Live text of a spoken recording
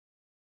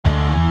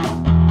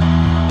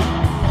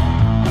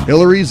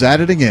Hillary's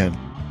at it again.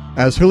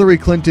 As Hillary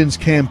Clinton's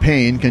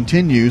campaign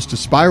continues to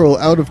spiral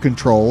out of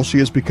control, she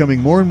is becoming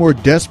more and more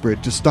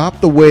desperate to stop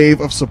the wave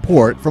of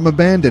support from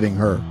abandoning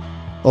her.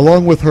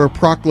 Along with her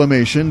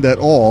proclamation that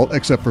all,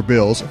 except for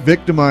Bill's,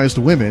 victimized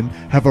women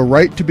have a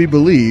right to be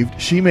believed,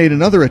 she made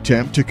another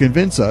attempt to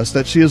convince us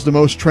that she is the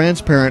most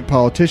transparent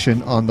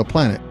politician on the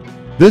planet.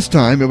 This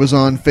time it was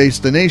on Face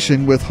the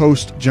Nation with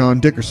host John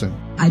Dickerson.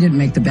 I didn't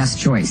make the best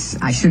choice.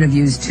 I should have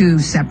used 2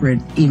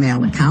 separate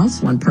email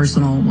accounts, one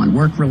personal, one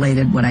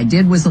work-related. What I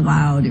did was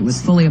allowed. It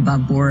was fully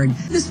above board.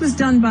 This was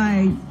done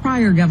by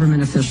prior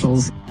government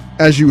officials.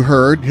 As you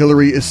heard,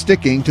 Hillary is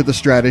sticking to the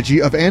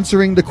strategy of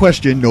answering the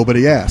question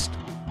nobody asked.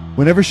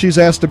 Whenever she's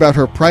asked about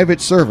her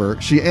private server,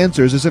 she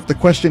answers as if the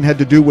question had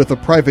to do with a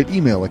private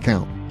email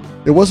account.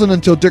 It wasn't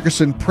until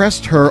Dickerson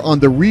pressed her on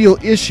the real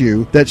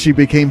issue that she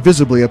became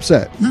visibly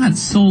upset. Not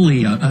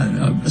solely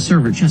a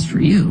server just for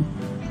you.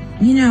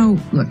 You know,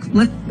 look,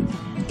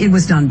 it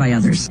was done by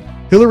others.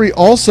 Hillary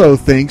also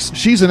thinks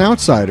she's an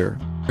outsider.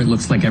 It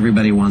looks like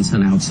everybody wants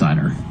an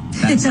outsider.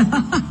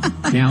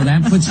 Now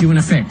that puts you in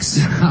a fix.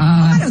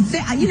 I don't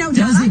think, you know,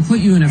 doesn't put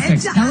you in a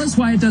fix. Tell us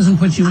why it doesn't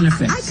put you in a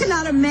fix. I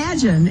cannot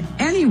imagine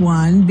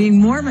anyone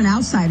being more of an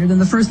outsider than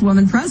the first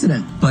woman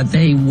president. But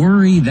they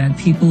worry that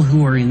people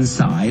who are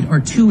inside are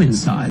too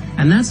inside.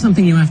 And that's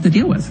something you have to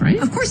deal with, right?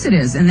 Of course it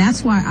is. And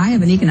that's why I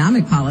have an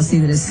economic policy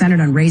that is centered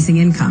on raising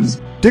incomes.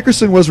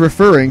 Dickerson was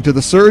referring to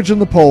the surge in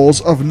the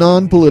polls of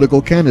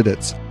non-political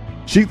candidates.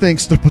 She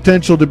thinks the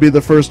potential to be the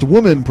first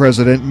woman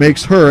president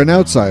makes her an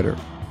outsider.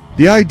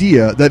 The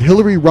idea that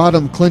Hillary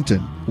Rodham Clinton,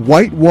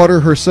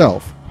 Whitewater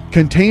herself,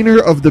 container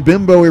of the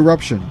bimbo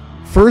eruption,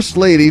 First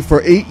Lady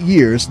for 8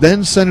 years,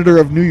 then Senator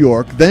of New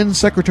York, then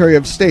Secretary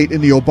of State in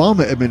the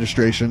Obama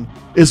administration,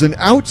 is an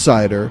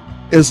outsider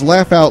is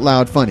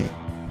laugh-out-loud funny.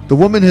 The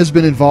woman has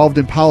been involved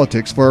in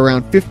politics for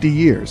around 50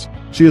 years.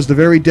 She is the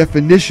very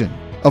definition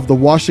of the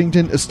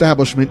Washington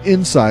establishment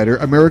insider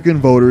American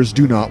voters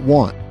do not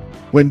want.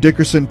 When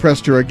Dickerson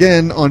pressed her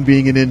again on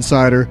being an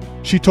insider,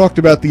 she talked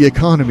about the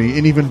economy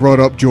and even brought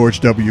up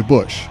George W.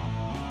 Bush.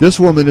 This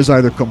woman is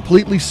either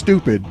completely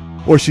stupid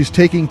or she's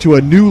taking to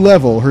a new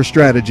level her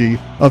strategy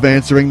of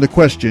answering the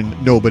question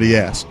nobody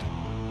asked.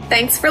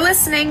 Thanks for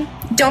listening.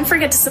 Don't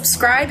forget to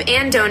subscribe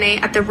and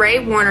donate at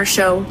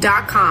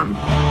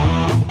theraywarnershow.com.